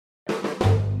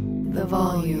the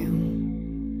volume.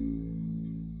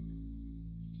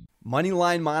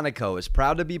 Moneyline Monaco is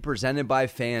proud to be presented by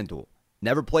FanDuel.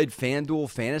 Never played FanDuel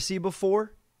Fantasy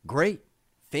before? Great.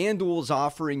 FanDuel is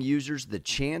offering users the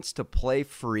chance to play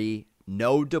free,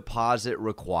 no deposit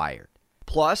required.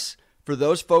 Plus, for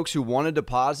those folks who want to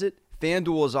deposit,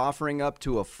 FanDuel is offering up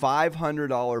to a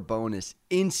 $500 bonus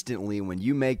instantly when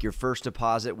you make your first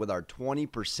deposit with our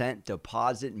 20%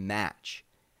 deposit match.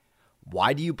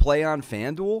 Why do you play on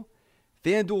FanDuel?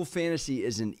 FanDuel Fantasy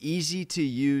is an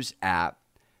easy-to-use app.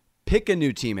 Pick a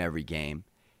new team every game.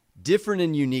 Different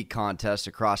and unique contests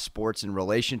across sports in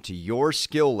relation to your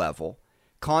skill level.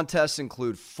 Contests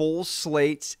include full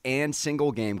slates and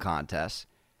single game contests.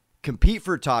 Compete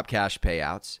for top cash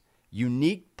payouts,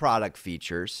 unique product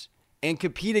features, and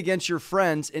compete against your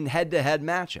friends in head-to-head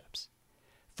matchups.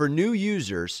 For new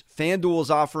users, FanDuel is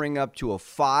offering up to a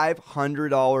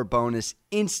 $500 bonus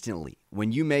instantly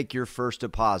when you make your first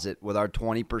deposit with our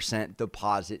 20%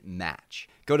 deposit match.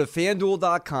 Go to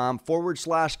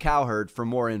FanDuel.com/Cowherd for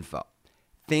more info.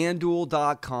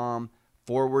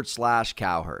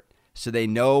 FanDuel.com/Cowherd so they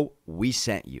know we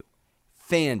sent you.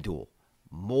 FanDuel,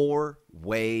 more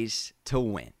ways to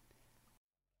win.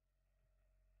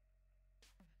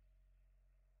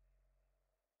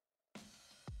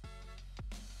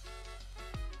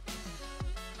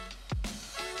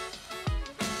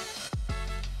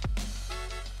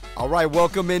 All right,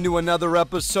 welcome into another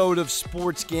episode of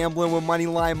Sports Gambling with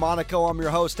Moneyline Monaco. I'm your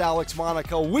host, Alex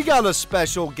Monaco. We got a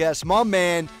special guest, my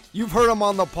man. You've heard him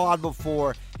on the pod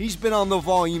before. He's been on the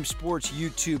Volume Sports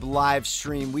YouTube live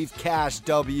stream. We've cashed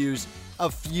W's a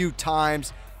few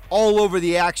times all over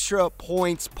the Extra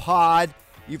Points pod.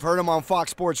 You've heard him on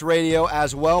Fox Sports Radio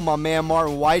as well. My man,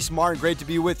 Martin Weiss. Martin, great to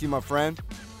be with you, my friend.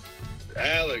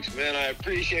 Alex, man, I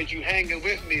appreciate you hanging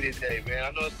with me today, man.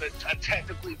 I know it's been a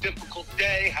technically difficult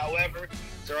day. However,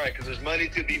 it's all right because there's money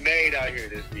to be made out here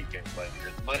this weekend, buddy.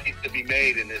 There's money to be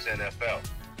made in this NFL.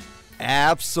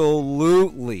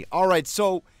 Absolutely. All right,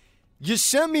 so you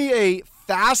sent me a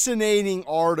fascinating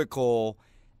article,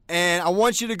 and I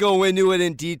want you to go into it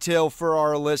in detail for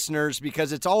our listeners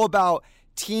because it's all about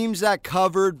teams that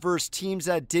covered versus teams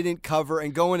that didn't cover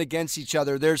and going against each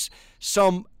other. There's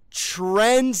some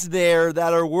trends there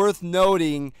that are worth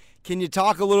noting. Can you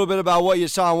talk a little bit about what you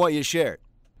saw and what you shared?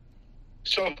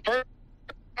 So first,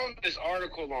 I found this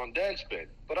article on Deadspin,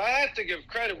 but I have to give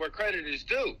credit where credit is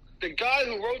due. The guy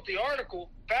who wrote the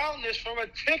article found this from a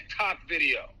TikTok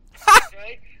video.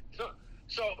 Okay?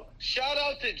 So shout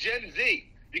out to Gen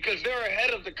Z because they're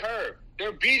ahead of the curve.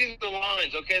 They're beating the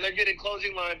lines, okay? They're getting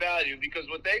closing line value because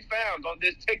what they found on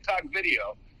this TikTok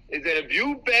video is that if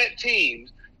you bet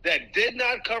teams that did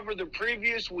not cover the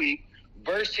previous week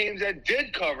versus teams that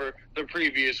did cover the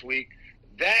previous week,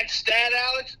 that stat,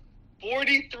 Alex,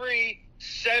 43,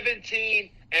 17,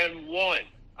 and 1.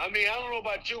 I mean, I don't know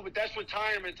about you, but that's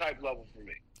retirement type level for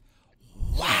me.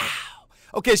 Wow.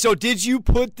 Okay, so did you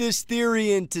put this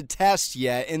theory into test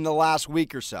yet in the last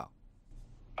week or so?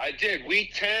 I did.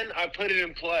 Week 10, I put it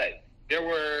in play. There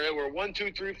were 8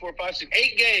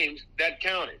 games that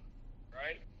counted,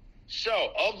 right?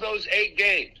 So, of those 8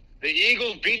 games, the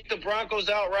Eagles beat the Broncos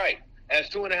outright as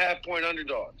 2.5-point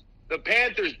underdogs. The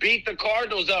Panthers beat the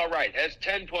Cardinals outright as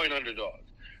 10-point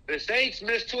underdogs. The Saints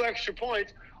missed 2 extra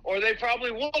points, or they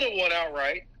probably would have won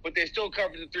outright, but they still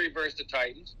covered the 3 versus the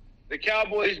Titans. The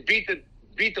Cowboys beat the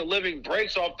living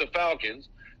breaks off the Falcons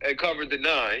and covered the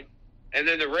 9. And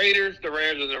then the Raiders, the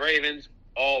Rams, and the Ravens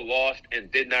all lost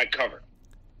and did not cover.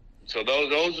 So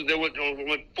they went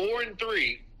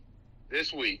 4-3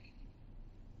 this week.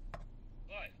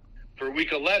 For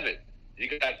week 11, you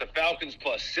got the Falcons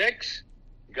 +6,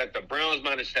 you got the Browns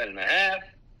 -10.5,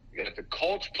 you got the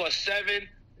Colts +7,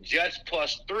 Jets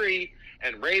 +3,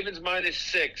 and Ravens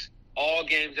 -6, all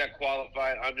games that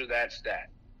qualified under that stat.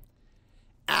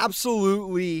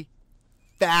 Absolutely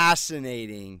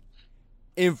fascinating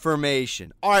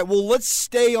information. All right, well, let's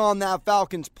stay on that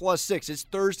Falcons +6. It's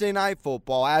Thursday Night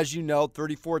Football. As you know,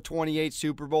 34-28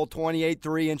 Super Bowl,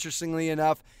 28-3, interestingly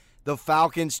enough. The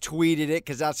Falcons tweeted it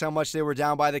because that's how much they were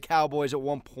down by the Cowboys at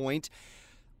one point.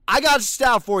 I got a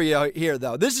stat for you here,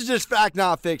 though. This is just fact,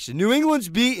 not fiction. New England's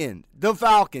beaten the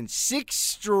Falcons 6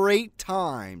 straight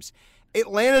times.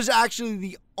 Atlanta's actually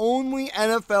the only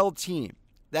NFL team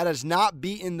that has not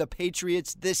beaten the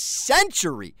Patriots this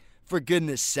century, for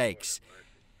goodness sakes.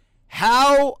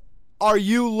 How are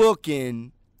you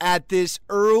looking at this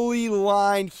early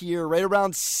line here, right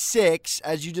around 6,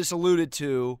 as you just alluded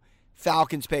to,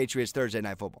 Falcons, Patriots, Thursday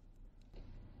Night Football?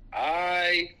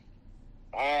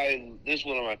 This is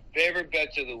one of my favorite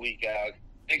bets of the week, Alex.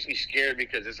 makes me scared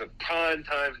because it's a prime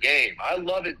time game. I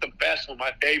love it the best when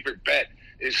my favorite bet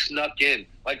is snuck in,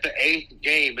 like the 8th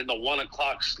game in the 1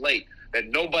 o'clock slate that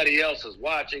nobody else is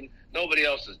watching, nobody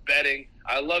else is betting.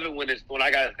 I love it when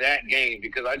I got that game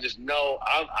because I just know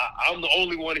I'm the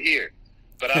only one here.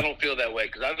 But I don't feel that way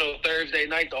because I know Thursday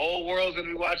night the whole world's gonna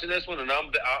be watching this one, and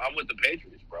I'm with the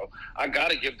Patriots, bro. I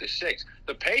gotta give the 6.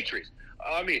 The Patriots.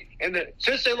 I mean,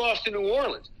 since they lost to New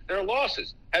Orleans, their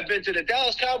losses have been to the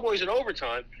Dallas Cowboys in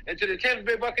overtime and to the Tampa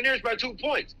Bay Buccaneers by 2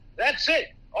 points. That's it.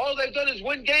 All they've done is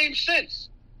win games since.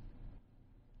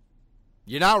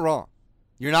 You're not wrong.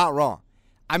 You're not wrong.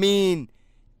 I mean,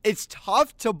 it's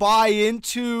tough to buy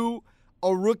into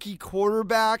a rookie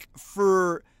quarterback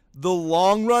for the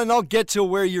long run. I'll get to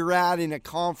where you're at in a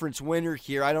conference winner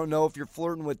here. I don't know if you're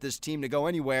flirting with this team to go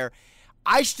anywhere.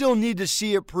 I still need to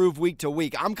see it prove week to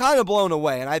week. I'm kind of blown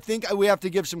away, and I think we have to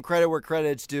give some credit where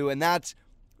credit's due, and that's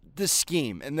the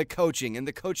scheme and the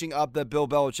coaching up that Bill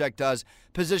Belichick does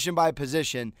position by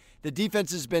position. The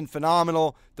defense has been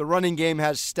phenomenal. The running game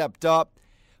has stepped up.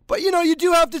 But, you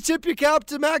do have to tip your cap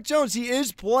to Mac Jones. He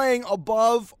is playing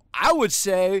above, I would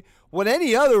say, what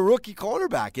any other rookie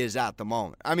quarterback is at the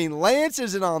moment. I mean, Lance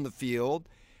isn't on the field.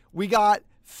 We got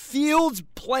Fields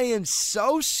playing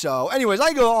so-so. Anyways,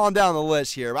 I go on down the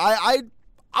list here. I'm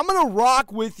going to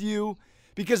rock with you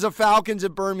because the Falcons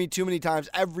have burned me too many times.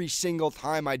 Every single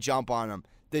time I jump on them,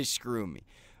 they screw me.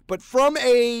 But from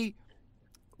a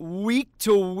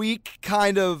week-to-week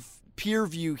kind of peer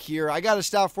view here, I got a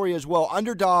stat for you as well.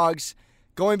 Underdogs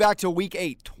going back to week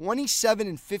 8,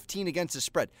 27-15 against the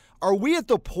spread. Are you at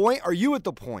the point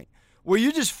where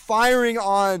you're just firing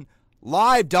on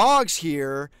live dogs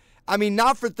here? I mean,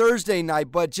 not for Thursday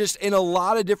night, but just in a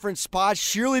lot of different spots,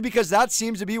 surely because that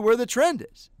seems to be where the trend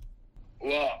is.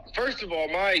 Well, first of all,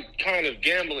 my kind of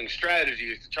gambling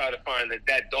strategy is to try to find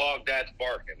that dog that's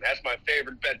barking. That's my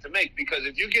favorite bet to make because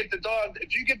if you get the dog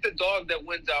that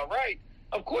wins outright,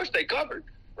 of course they covered,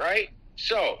 right?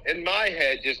 So in my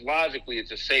head, just logically,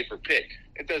 it's a safer pick.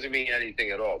 It doesn't mean anything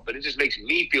at all, but it just makes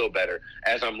me feel better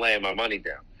as I'm laying my money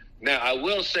down. Now, I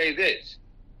will say this.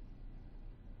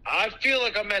 I feel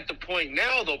like I'm at the point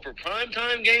now, though, for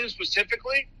primetime games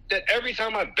specifically, that every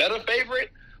time I bet a favorite,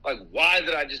 like, why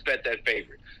did I just bet that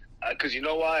favorite? Because you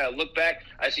know why? I look back,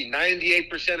 I see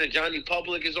 98% of Johnny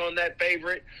Public is on that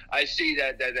favorite. I see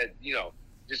that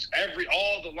just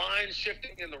all the lines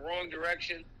shifting in the wrong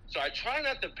direction. So I try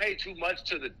not to pay too much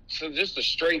to just the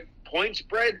straight point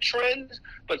spread trends,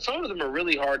 but some of them are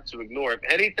really hard to ignore. If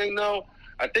anything, though,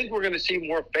 I think we're going to see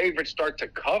more favorites start to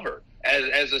cover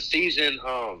as the season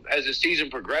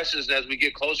progresses and as we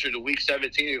get closer to week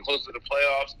 17 and closer to the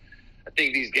playoffs. I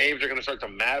think these games are going to start to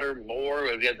matter more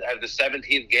as the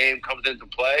 17th game comes into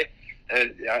play.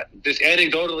 And just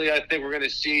anecdotally, I think we're going to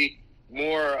see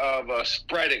more of a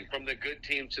spreading from the good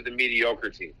teams to the mediocre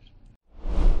teams.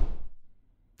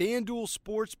 FanDuel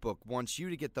Sportsbook wants you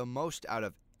to get the most out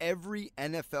of every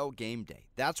NFL game day.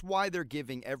 That's why they're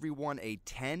giving everyone a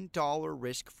 $10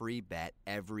 risk-free bet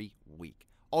every week.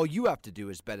 All you have to do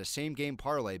is bet a same-game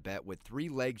parlay bet with 3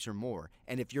 legs or more.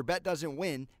 And if your bet doesn't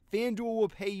win, FanDuel will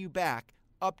pay you back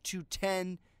up to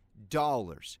 $10.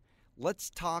 Let's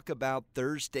talk about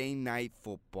Thursday Night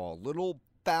Football. Little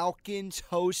Falcons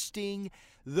hosting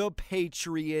the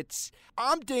Patriots.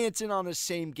 I'm dancing on a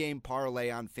same-game parlay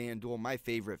on FanDuel, my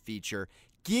favorite feature.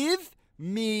 Give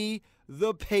me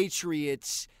the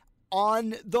Patriots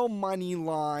on the money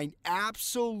line.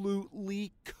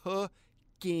 Absolutely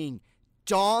cooking.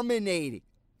 Dominating.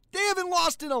 They haven't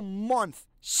lost in a month.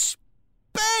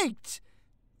 Spanked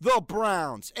the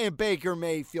Browns and Baker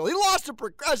Mayfield. He lost a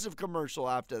Progressive commercial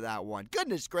after that one.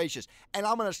 Goodness gracious. And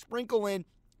I'm going to sprinkle in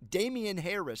Damian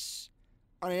Harris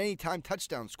on an anytime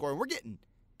touchdown score. And we're getting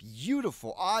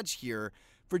beautiful odds here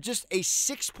for just a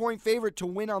 6-point favorite to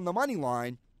win on the money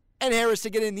line and Harris to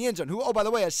get in the end zone, who, oh, by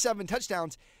the way, has 7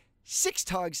 touchdowns, 6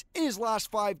 tugs in his last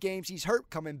 5 games. He's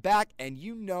hurt, coming back, and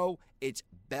you know it's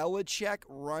Belichick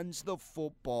runs the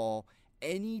football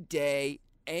any day,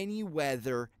 any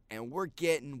weather, and we're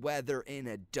getting weather in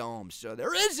a dome, so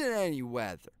there isn't any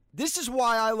weather. This is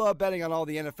why I love betting on all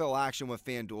the NFL action with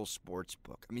FanDuel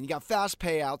Sportsbook. I mean, you got fast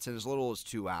payouts in as little as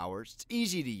 2 hours. It's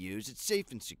easy to use. It's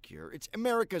safe and secure. It's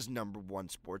America's #1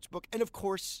 sportsbook. And, of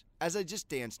course, as I just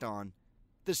danced on,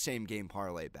 the same-game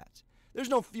parlay bets. There's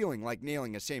no feeling like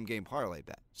nailing a same-game parlay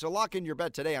bet. So lock in your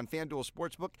bet today on FanDuel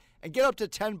Sportsbook and get up to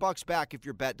 $10 back if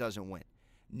your bet doesn't win.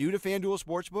 New to FanDuel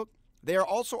Sportsbook, they are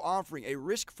also offering a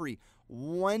risk-free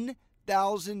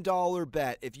 $1,000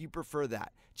 bet if you prefer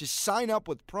that. Just sign up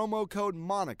with promo code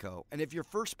Monaco, and if your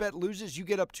first bet loses, you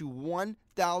get up to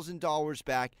 $1,000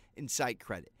 back in site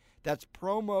credit. That's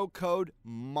promo code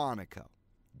Monaco.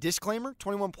 Disclaimer,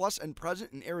 21 plus and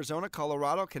present in Arizona,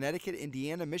 Colorado, Connecticut,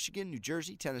 Indiana, Michigan, New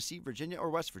Jersey, Tennessee, Virginia, or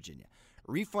West Virginia.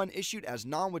 Refund issued as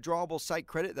non-withdrawable site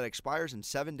credit that expires in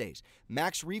 7 days.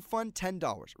 Max refund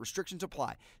 $10. Restrictions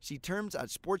apply. See terms at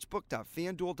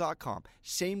sportsbook.fanduel.com.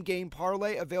 Same game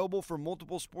parlay available for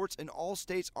multiple sports in all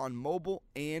states on mobile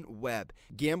and web.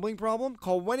 Gambling problem?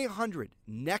 Call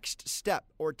 1-800-NEXT-STEP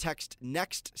or text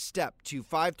NEXT STEP to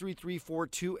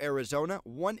 53342 Arizona,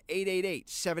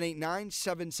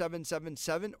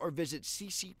 1-888-789-7777 or visit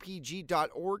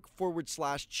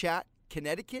ccpg.org/chat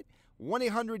Connecticut,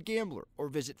 1-800-GAMBLER, or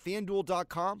visit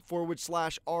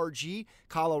fanduel.com/RG,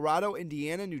 Colorado,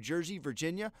 Indiana, New Jersey,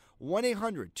 Virginia,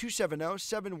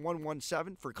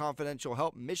 1-800-270-7117 for confidential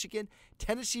help, Michigan,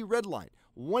 Tennessee Redline,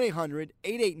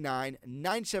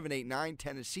 1-800-889-9789,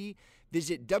 Tennessee.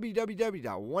 Visit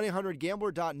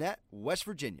www.1800gambler.net, West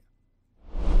Virginia.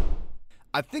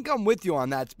 I think I'm with you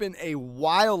on that. It's been a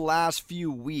wild last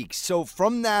few weeks. So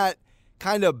from that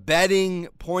kind of betting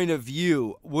point of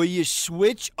view, will you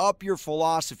switch up your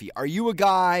philosophy? Are you a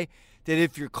guy that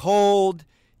if you're cold,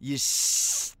 you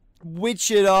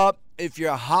switch it up? If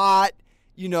you're hot,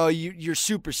 you're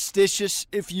superstitious,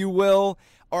 if you will?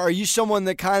 Or are you someone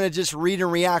that kind of just read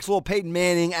and reacts, a little Peyton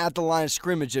Manning at the line of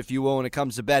scrimmage, if you will, when it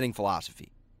comes to betting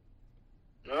philosophy?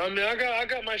 I mean, I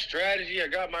got my strategy, I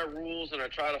got my rules, and I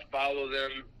try to follow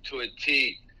them to a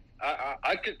T.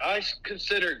 I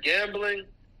consider gambling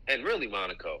and really,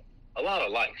 Monaco, a lot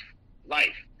of life.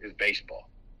 Life is baseball.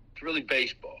 It's really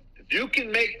baseball. If you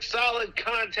can make solid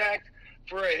contact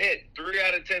for a hit 3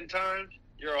 out of 10 times,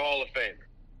 you're a Hall of Famer.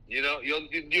 You're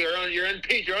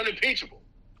unimpeachable.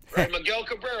 Right? Miguel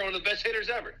Cabrera, one of the best hitters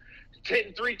ever. He's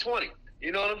hitting 320.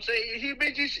 You know what I'm saying? He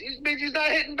means he's not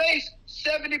hitting base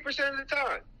 70% of the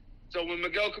time. So when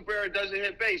Miguel Cabrera doesn't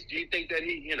hit base, do you think that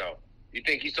you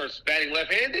think he starts batting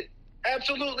left-handed?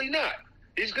 Absolutely not.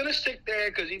 He's going to stick there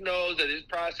because he knows that his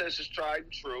process is tried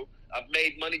and true. I've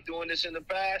made money doing this in the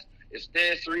past. It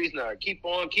stands to reason. I keep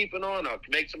on keeping on. I'll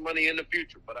make some money in the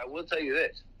future. But I will tell you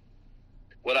this.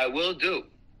 What I will do,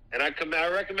 and I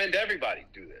recommend everybody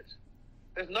do this,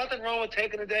 there's nothing wrong with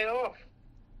taking a day off.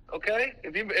 Okay?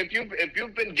 If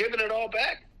you've been giving it all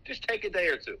back, just take a day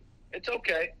or two. It's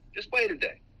okay. Just wait a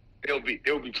day. There will be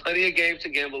plenty of games to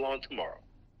gamble on tomorrow.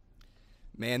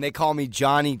 Man, they call me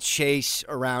Johnny Chase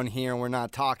around here, and we're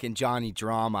not talking Johnny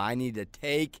Drama. I need to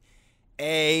take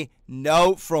a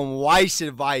note from Weiss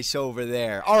Advice over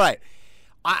there. All right,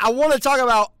 I want to talk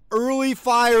about early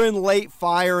firing, late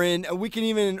firing. We can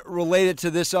even relate it to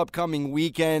this upcoming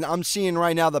weekend. I'm seeing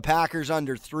right now the Packers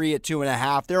under 3 at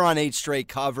 2.5. They're on 8 straight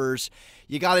covers.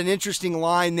 You got an interesting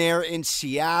line there in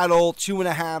Seattle,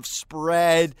 2.5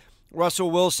 spread.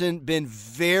 Russell Wilson been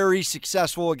very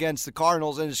successful against the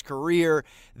Cardinals in his career.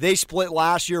 They split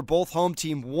last year. Both home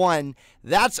team won.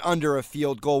 That's under a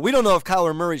field goal. We don't know if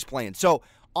Kyler Murray's playing. So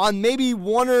on maybe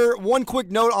one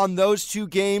quick note on those two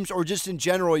games, or just in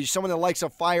general, you're someone that likes a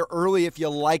fire early if you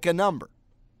like a number.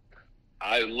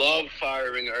 I love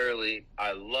firing early.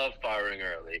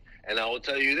 And I will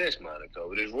tell you this,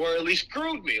 Monaco, it has royally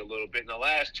screwed me a little bit in the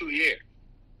last 2 years.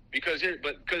 Because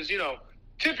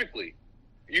typically,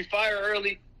 you fire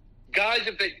early, guys.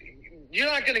 You're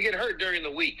not going to get hurt during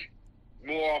the week,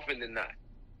 more often than not.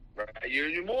 Right?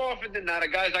 You're more often than not, a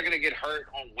guy's not going to get hurt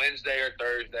on Wednesday or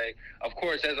Thursday. Of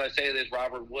course, as I say this,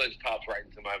 Robert Woods pops right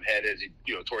into my head as he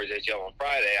tore his ACL on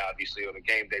Friday, obviously on a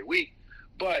game day week.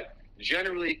 But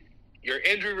generally, your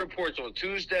injury reports on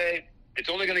Tuesday. It's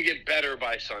only going to get better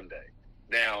by Sunday.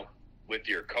 Now, with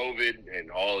your COVID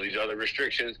and all these other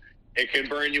restrictions, it can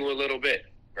burn you a little bit.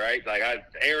 Right, like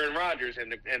Aaron Rodgers and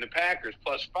the Packers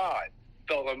 +5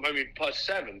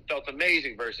 +7 felt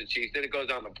amazing versus the Chiefs. Then it goes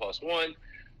down to +1.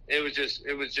 It was just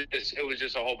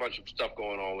a whole bunch of stuff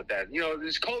going on with that.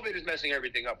 This COVID is messing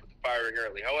everything up with the firing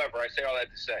early. However, I say all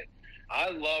that to say,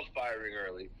 I love firing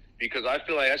early because I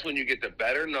feel like that's when you get the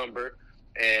better number,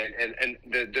 and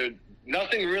the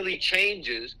nothing really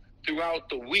changes throughout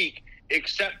the week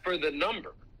except for the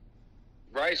number.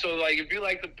 Right, so like if you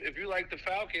like the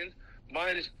Falcons. You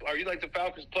like the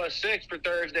Falcons +6 for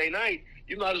Thursday night,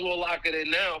 you might as well lock it in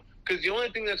now, because the only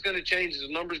thing that's going to change is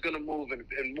the number's going to move,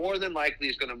 and more than likely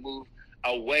it's going to move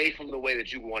away from the way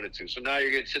that you want it to. So now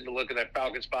you're sitting looking at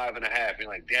Falcons 5.5, and you're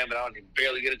like, damn it, I don't even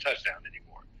barely get a touchdown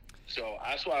anymore. So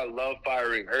that's why I love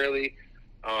firing early.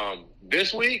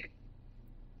 This week,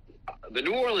 the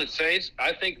New Orleans Saints,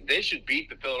 I think they should beat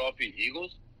the Philadelphia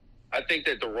Eagles. I think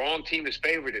that the wrong team is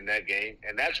favored in that game,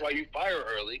 and that's why you fire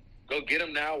early. Go get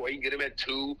them now, where you can get them at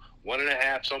 2,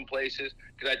 1.5 some places.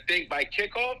 Because I think by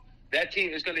kickoff, that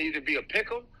team is going to either be a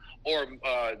pick 'em or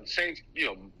Saints,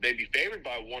 maybe favored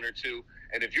by 1 or 2.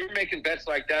 And if you're making bets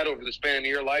like that over the span of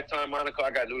your lifetime, Monaco,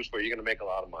 I got news for you. You're going to make a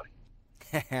lot of money.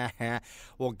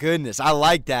 Well, goodness, I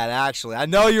like that, actually. I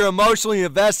know you're emotionally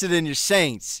invested in your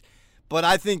Saints, but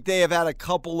I think they have had a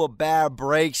couple of bad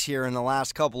breaks here in the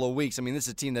last couple of weeks. I mean, this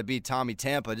is a team that beat Tommy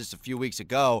Tampa just a few weeks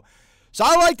ago. So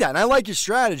I like that, and I like your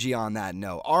strategy on that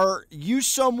note. Are you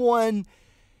someone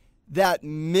that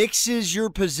mixes your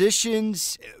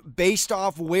positions based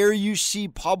off where you see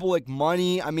public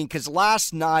money? I mean, because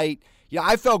last night,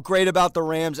 I felt great about the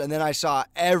Rams, and then I saw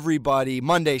everybody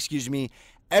on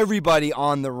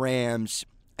the Rams,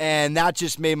 and that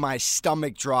just made my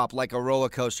stomach drop like a roller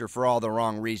coaster for all the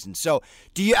wrong reasons. So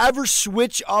do you ever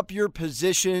switch up your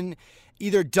position,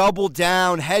 either double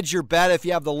down, hedge your bet if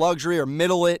you have the luxury, or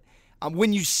middle it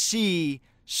when you see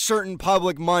certain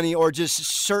public money or just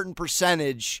certain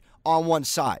percentage on one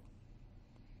side?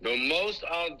 The most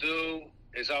I'll do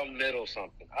is I'll middle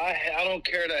something. I don't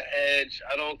care to hedge.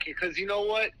 I don't care, because you know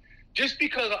what? Just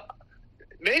because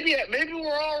maybe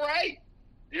we're all right.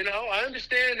 I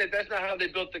understand that that's not how they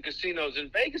built the casinos in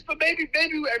Vegas, but maybe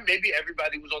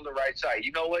everybody was on the right side.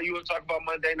 You know what? You want to talk about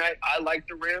Monday night? I like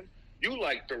the Rams. You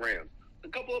like the Rams. A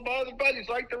couple of my other buddies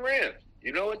like the Rams.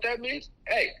 You know what that means?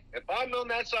 Hey, if I'm on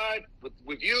that side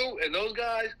with you and those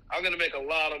guys, I'm going to make a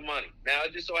lot of money. Now,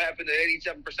 it just so happened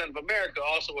that 87% of America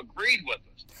also agreed with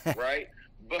us, right?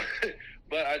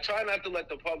 But I try not to let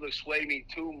the public sway me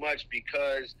too much,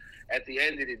 because at the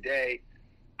end of the day,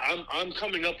 I'm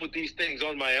coming up with these things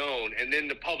on my own, and then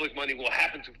the public money will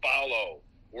happen to follow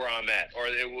where I'm at, or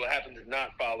it will happen to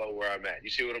not follow where I'm at. You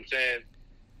see what I'm saying?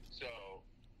 So,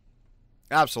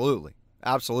 absolutely.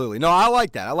 No, I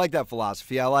like that. I like that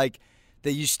philosophy. I like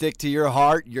that you stick to your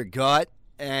heart, your gut,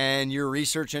 and your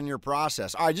research and your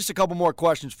process. All right, just a couple more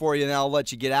questions for you, and then I'll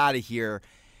let you get out of here.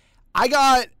 I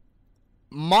got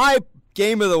my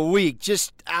game of the week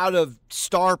just out of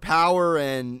star power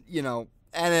and,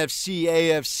 NFC,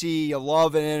 AFC, you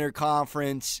love an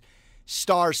interconference,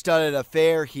 star-studded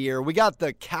affair here. We got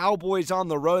the Cowboys on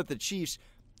the road at the Chiefs.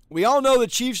 We all know the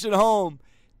Chiefs at home.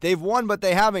 They've won, but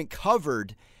they haven't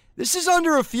covered. This is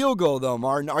under a field goal, though,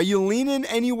 Martin. Are you leaning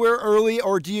anywhere early,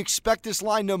 or do you expect this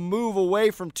line to move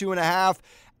away from 2.5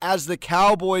 as the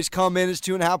Cowboys come in as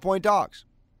 2.5-point dogs?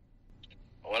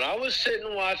 When I was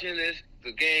sitting watching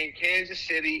the game, Kansas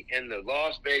City and the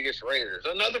Las Vegas Raiders,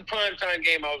 another primetime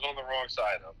game I was on the wrong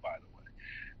side of, by the way.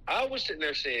 I was sitting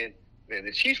there saying, man,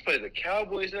 the Chiefs play the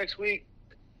Cowboys next week.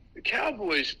 The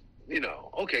Cowboys,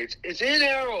 okay, it's in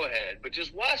Arrowhead, but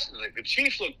just watching it, the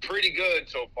Chiefs look pretty good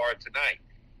so far tonight.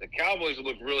 The Cowboys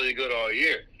look really good all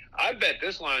year. I bet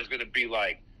this line is going to be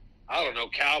like, I don't know,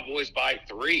 Cowboys by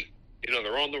 3.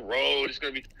 They're on the road. It's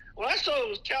going to be – when I saw it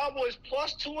was Cowboys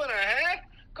plus 2.5,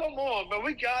 come on, man.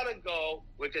 We got to go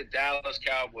with the Dallas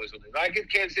Cowboys. I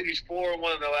get Kansas City's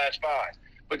 4-1 in the last 5.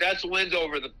 But that's wins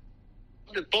over the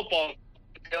football,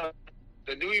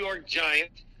 the New York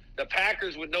Giants, the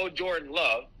Packers with no Jordan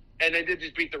Love, and they did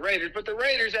just beat the Raiders. But the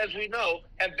Raiders, as we know,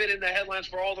 have been in the headlines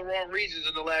for all the wrong reasons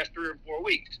in the last 3 or 4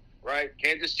 weeks, right?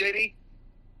 Kansas City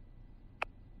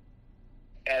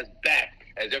as back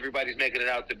as everybody's making it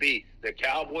out to be. The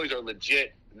Cowboys are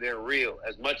legit. They're real.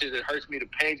 As much as it hurts me,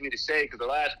 pains me to say, because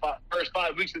the first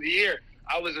 5 weeks of the year,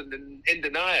 I was in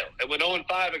denial. And went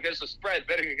 0-5 against the spread,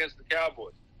 betting against the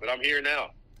Cowboys. But I'm here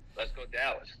now. Let's go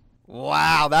Dallas.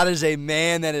 Wow, that is a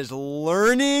man that is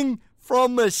learning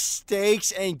from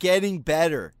mistakes and getting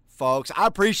better, folks. I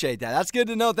appreciate that. That's good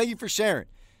to know. Thank you for sharing,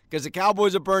 because the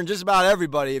Cowboys have burned just about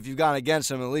everybody if you've gone against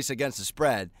them, at least against the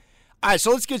spread. All right,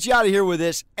 so let's get you out of here with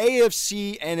this.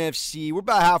 AFC, NFC. We're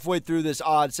about halfway through this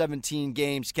odd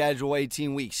 17-game schedule,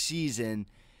 18-week season.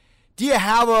 Do you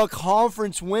have a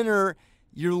conference winner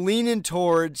you're leaning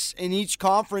towards in each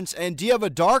conference, and do you have a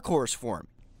dark horse for him?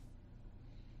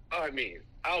 I mean,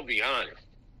 I'll be honest.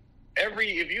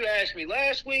 If you asked me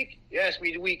last week, you asked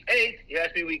me week 8, you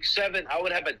asked me week 7, I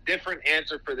would have a different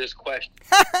answer for this question.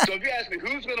 So if you ask me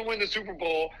who's going to win the Super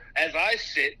Bowl as I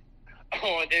sit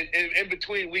in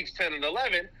between weeks 10 and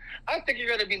 11, I think you're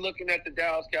going to be looking at the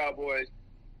Dallas Cowboys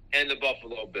and the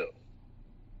Buffalo Bills.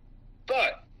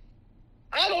 But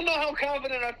I don't know how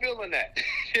confident I feel in that.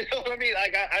 You know what I mean?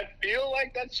 Like I feel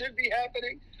like that should be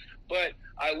happening. But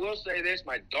I will say this,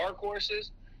 my dark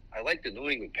horses, I like the New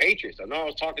England Patriots. I know I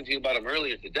was talking to you about them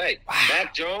earlier today. Wow.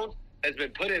 Mac Jones has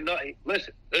been put in –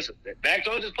 listen. Mac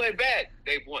Jones has played bad.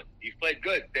 They've won. He's played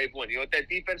good. They've won. You know what that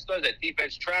defense does? That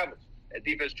defense travels.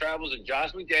 And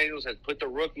Josh McDaniels has put the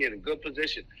rookie in a good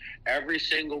position. Every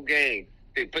single game,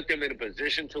 they put them in a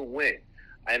position to win.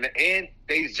 And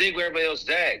they zig where everybody else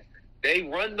zags. They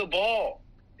run the ball.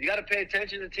 You got to pay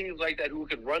attention to teams like that who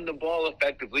can run the ball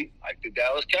effectively, like the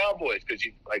Dallas Cowboys, because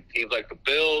you like teams like the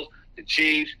Bills, the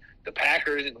Chiefs, the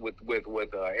Packers, with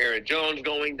Aaron Jones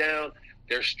going down.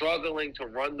 They're struggling to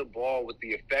run the ball with the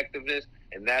effectiveness,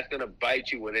 and that's going to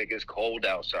bite you when it gets cold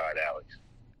outside, Alex.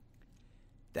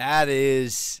 That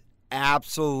is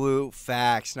absolute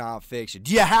facts, not fiction.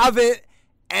 Do you have it?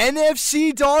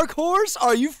 NFC dark horse?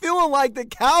 Are you feeling like the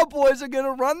Cowboys are going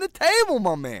to run the table,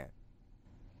 my man?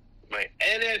 My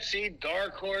NFC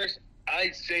dark horse,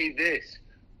 I'd say this.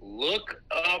 Look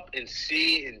up and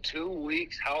see in 2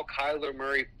 weeks how Kyler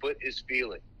Murray foot is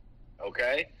feeling,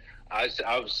 okay? I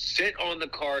was sit on the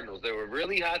Cardinals. They were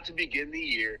really hot to begin the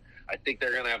year. I think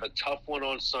they're going to have a tough one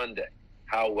on Sunday.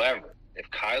 However, if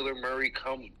Kyler Murray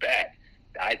comes back,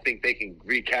 I think they can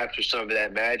recapture some of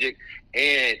that magic,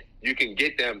 and you can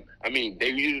get them. I mean,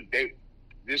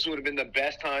 this would have been the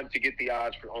best time to get the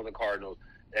odds on the Cardinals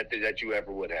that you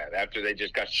ever would have after they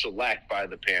just got shellacked by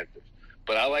the Panthers.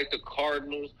 But I like the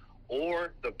Cardinals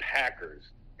or the Packers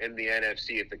in the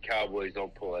NFC if the Cowboys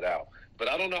don't pull it out. But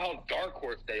I don't know how dark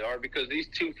horse they are because these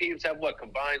two teams have,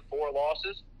 combined 4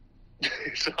 losses?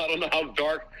 So I don't know how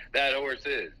dark that horse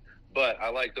is. But I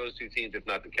like those two teams, if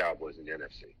not the Cowboys in the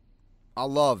NFC. I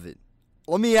love it.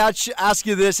 Let me ask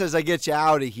you this as I get you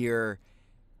out of here.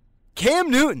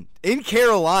 Cam Newton in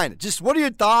Carolina. Just what are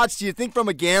your thoughts? Do you think from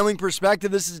a gambling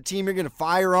perspective this is a team you're going to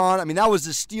fire on? I mean, that was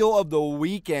the steal of the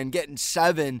weekend, getting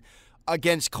 7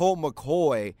 against Colt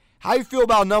McCoy. How you feel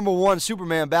about number 1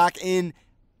 Superman back in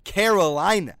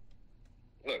Carolina?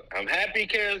 Look, I'm happy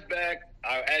Cam's back.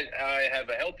 I have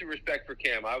a healthy respect for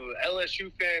Cam. I was an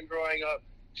LSU fan growing up,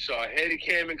 so I hated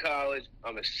Cam in college.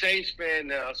 I'm a Saints fan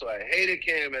now, so I hated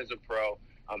Cam as a pro.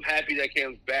 I'm happy that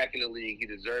Cam's back in the league. He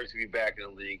deserves to be back in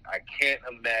the league. I can't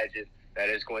imagine that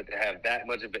it's going to have that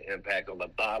much of an impact on the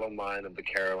bottom line of the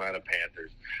Carolina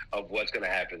Panthers of what's going to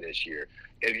happen this year.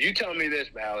 If you tell me this,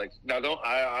 Alex, now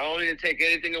I don't need to take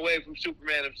anything away from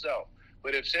Superman himself,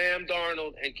 but if Sam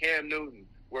Darnold and Cam Newton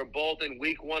were both in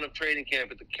week 1 of training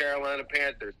camp at the Carolina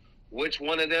Panthers, which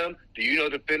one of them do you know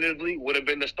definitively would have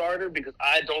been the starter? Because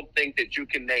I don't think that you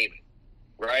can name it,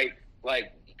 right?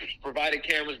 Like, provided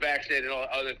Cam was vaccinated and all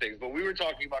other things. But we were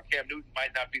talking about Cam Newton might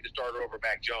not be the starter over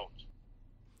Mac Jones.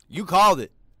 You called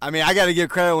it. I mean, I got to give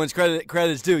credit when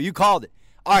credit's due. You called it.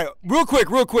 All right,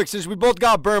 real quick, since we both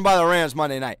got burned by the Rams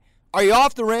Monday night. Are you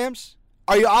off the Rams?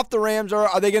 Are you off the Rams, or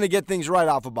are they going to get things right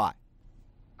off a bye?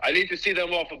 I need to see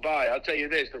them off a bye. I'll tell you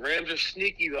this. The Rams are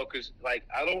sneaky, though, because,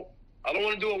 I don't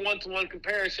want to do a one-to-one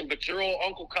comparison, but your old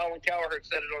Uncle Colin Cowherd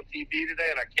said it on TV today,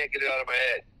 and I can't get it out of my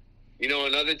head. You know,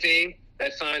 another team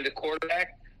that signed a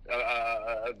quarterback,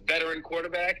 a veteran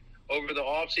quarterback, over the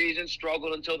offseason,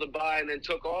 struggled until the bye and then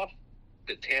took off?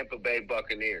 The Tampa Bay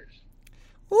Buccaneers.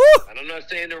 Woo! And I'm not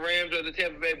saying the Rams are the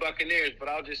Tampa Bay Buccaneers, but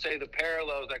I'll just say the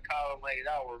parallels that Colin laid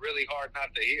out were really hard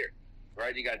not to hear,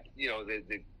 right? You got,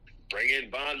 they bring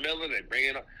in Von Miller, they bring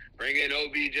in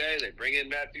OBJ, they bring in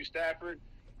Matthew Stafford.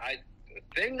 The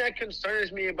thing that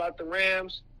concerns me about the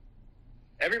Rams,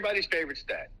 everybody's favorite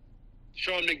stat,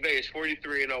 Sean McVay is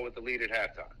 43-0 with the lead at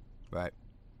halftime. Right.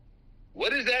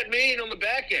 What does that mean on the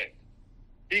back end?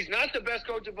 He's not the best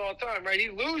coach of all time, right? He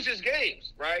loses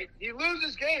games, right? He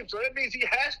loses games. So that means he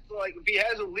has to, if he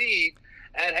has a lead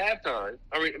at halftime,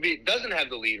 if he doesn't have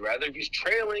the lead, rather, if he's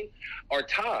trailing or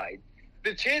tied,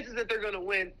 the chances that they're going to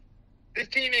win, this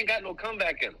team ain't got no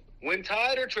comeback in them. When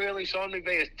tied or trailing, Sean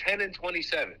McVay is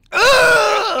 10-27.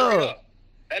 Oh!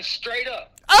 That's straight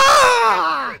up.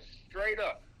 Ah! That's straight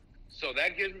up. So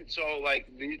that gives me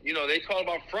they talk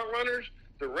about front runners.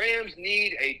 The Rams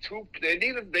need they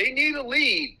need a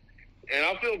lead, and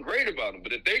I feel great about them.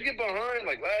 But if they get behind,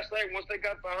 like last night, once they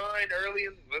got behind early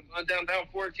and down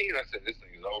 14, I said, this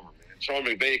thing is over, man. Sean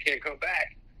McVay can't come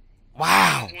back.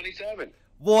 Wow. 27.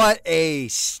 What a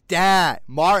stat.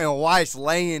 Martin Weiss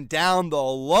laying down the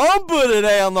lumber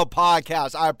today on the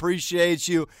podcast. I appreciate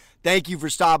you. Thank you for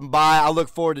stopping by. I look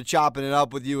forward to chopping it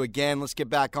up with you again. Let's get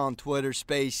back on Twitter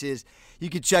Spaces. You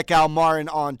can check out Martin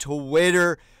on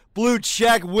Twitter. Blue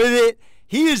check with it.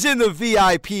 He is in the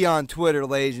VIP on Twitter,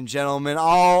 ladies and gentlemen.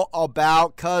 All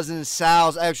about Cousin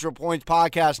Sal's Extra Points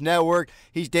Podcast Network.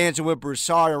 He's dancing with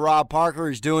Broussard and Rob Parker.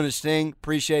 He's doing his thing.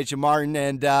 Appreciate you, Martin.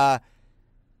 And I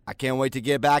can't wait to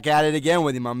get back at it again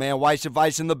with you, my man. Weiss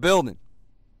Advice in the building.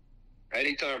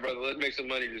 Anytime, brother. Let's make some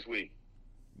money this week.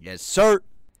 Yes, sir.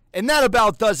 And that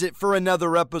about does it for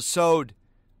another episode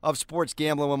of Sports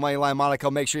Gambling with Moneyline Monaco.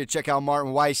 Make sure you check out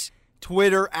Martin Weiss,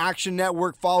 Twitter, Action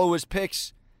Network. Follow his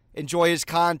picks. Enjoy his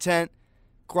content.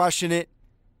 Crushing it.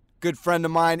 Good friend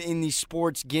of mine in the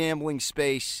sports gambling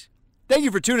space. Thank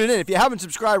you for tuning in. If you haven't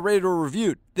subscribed, rated, or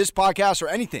reviewed this podcast or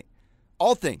anything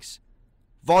all things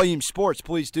Volume Sports,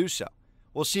 please do so.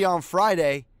 We'll see you on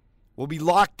Friday. We'll be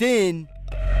locked in.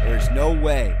 There's no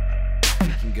way we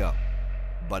can go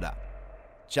but up.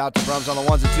 Shout out to Brums on the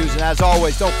ones and twos. And as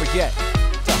always, don't forget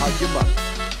to hug your mother.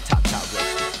 Top Roasted.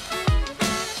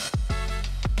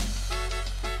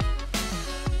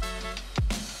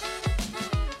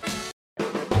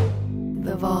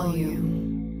 The Volume.